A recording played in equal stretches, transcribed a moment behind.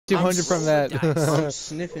200 from that. I'm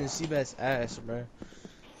sniffing Seabass ass, bro.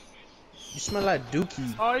 You smell like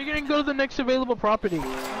dookie. Oh, you're gonna go to the next available property. You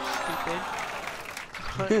stupid.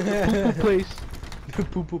 Poo-poo place.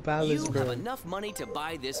 Poo-poo palace, You bro. have enough money to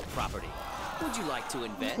buy this property. Would you like to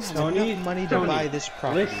invest? Tony, Enough money to buy this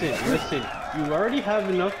property. Listen. You already have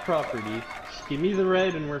enough property. Just give me the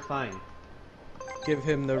red and we're fine. Give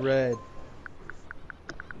him the red.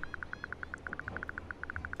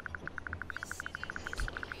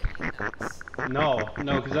 No,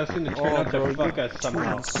 because that's gonna turn out to fuck us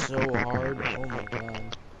somehow. It's so hard. Oh my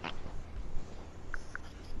god.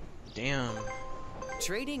 Damn.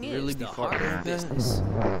 Trading Really is be the fucking heart of with business.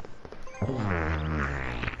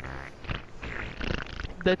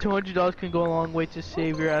 That $200 can go a long way to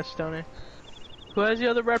save your ass, Tony. Who has the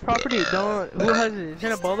other red property? Don't. Who has it? Is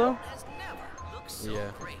it a Baldo?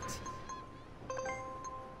 Yeah.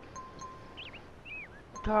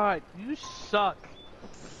 God, you suck.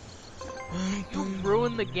 You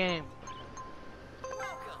ruined the game. Welcome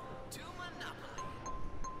to Monopoly.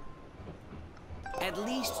 At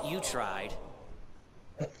least you tried.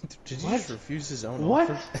 Did you just refuse his own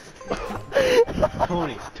What? offer?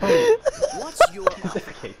 Tony. What's your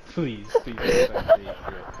Okay, please.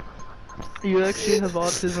 You actually have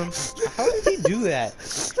autism. How did he do that?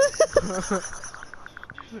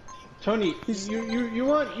 Tony, you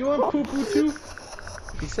want poo poo too?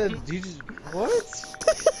 He said, "You just what?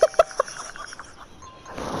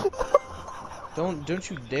 Don't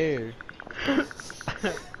you dare!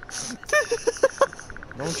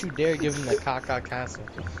 Don't you dare give him the caca castle."